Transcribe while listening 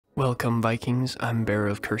Welcome Vikings, I'm Bearer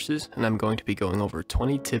of Curses, and I'm going to be going over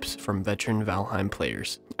 20 tips from veteran Valheim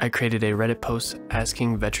players. I created a Reddit post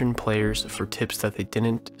asking veteran players for tips that they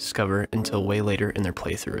didn't discover until way later in their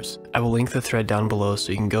playthroughs. I will link the thread down below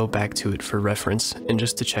so you can go back to it for reference and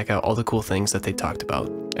just to check out all the cool things that they talked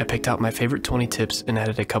about. I picked out my favorite 20 tips and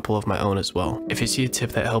added a couple of my own as well. If you see a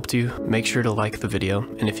tip that helped you, make sure to like the video,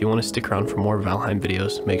 and if you want to stick around for more Valheim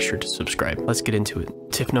videos, make sure to subscribe. Let's get into it.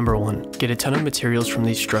 Tip number 1. Get a ton of materials from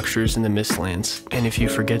these structures in the Mistlands, and if you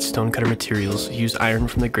forget stonecutter materials, use iron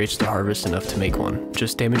from the grates to harvest enough to make one.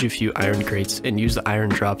 Just damage a few iron grates and use the iron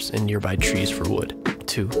drops in nearby trees for wood.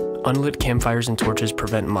 2. Unlit campfires and torches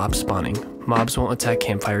prevent mob spawning. Mobs won't attack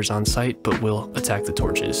campfires on site, but will attack the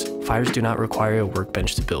torches. Fires do not require a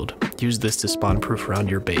workbench to build. Use this to spawn proof around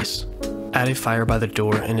your base. Add a fire by the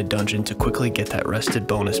door in a dungeon to quickly get that rested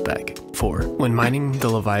bonus back. 4. When mining the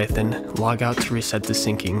Leviathan, log out to reset the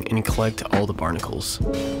sinking and collect all the barnacles.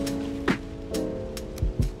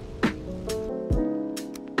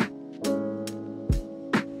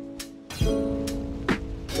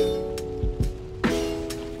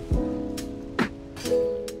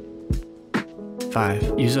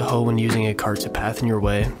 5. Use a hoe when using a cart to path in your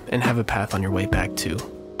way, and have a path on your way back too.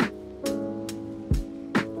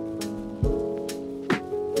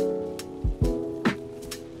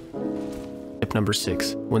 Tip number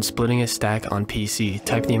 6. When splitting a stack on PC,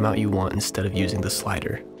 type the amount you want instead of using the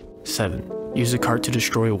slider. 7. Use a cart to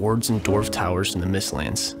destroy wards and dwarf towers in the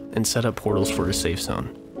Mistlands, and set up portals for a safe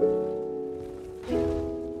zone.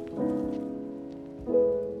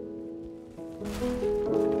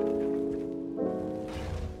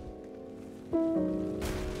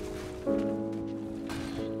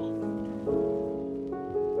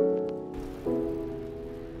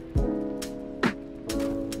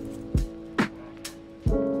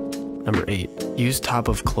 Number 8. Use top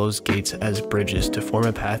of closed gates as bridges to form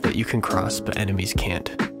a path that you can cross but enemies can't.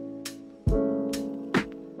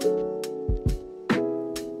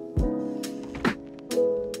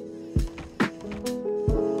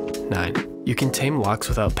 9. You can tame locks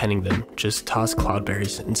without penning them, just toss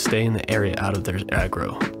cloudberries and stay in the area out of their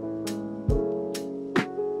aggro.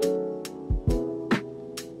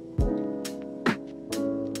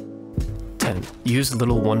 10. Use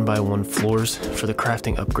little 1x1 floors for the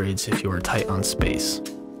crafting upgrades if you are tight on space,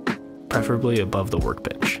 preferably above the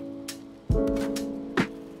workbench.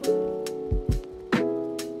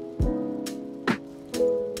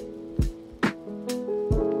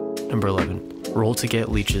 Number 11. Roll to get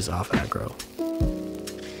leeches off aggro.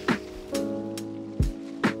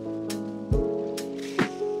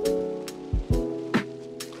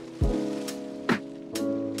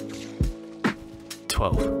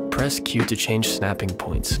 12. Press Q to change snapping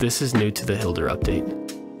points. This is new to the Hilder update.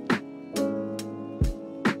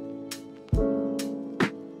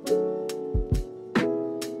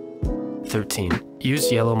 13.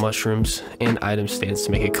 Use yellow mushrooms and item stands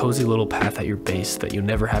to make a cozy little path at your base that you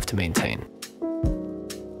never have to maintain.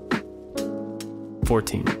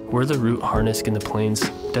 14. Wear the root harness in the plains.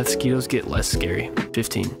 Death skeeters get less scary.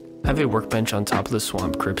 15. Have a workbench on top of the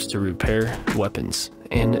swamp crypts to repair weapons,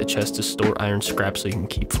 and a chest to store iron scrap so you can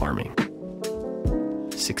keep farming.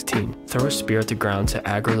 16. Throw a spear at the ground to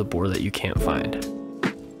aggro the boar that you can't find.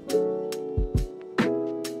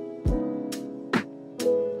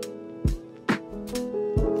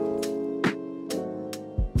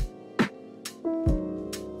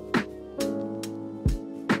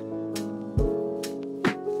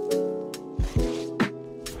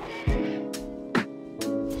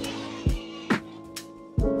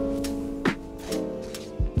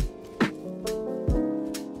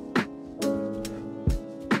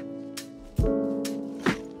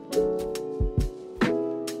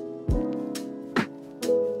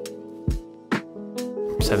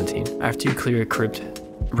 17. After you clear a crypt,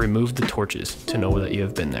 remove the torches to know that you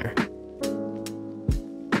have been there.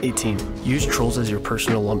 18. Use trolls as your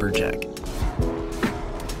personal lumberjack.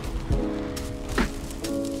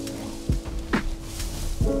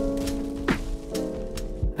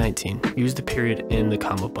 19. Use the period and the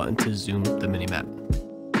comma button to zoom the minimap.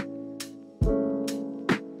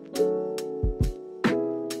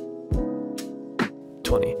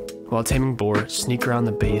 20. While taming boar, sneak around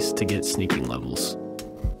the base to get sneaking levels.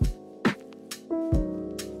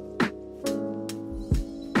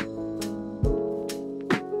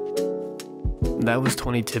 That was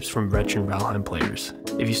 20 tips from veteran Valheim players.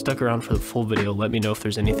 If you stuck around for the full video, let me know if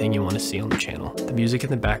there's anything you want to see on the channel. The music in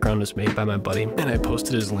the background was made by my buddy, and I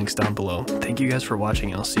posted his links down below. Thank you guys for watching,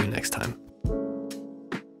 and I'll see you next time.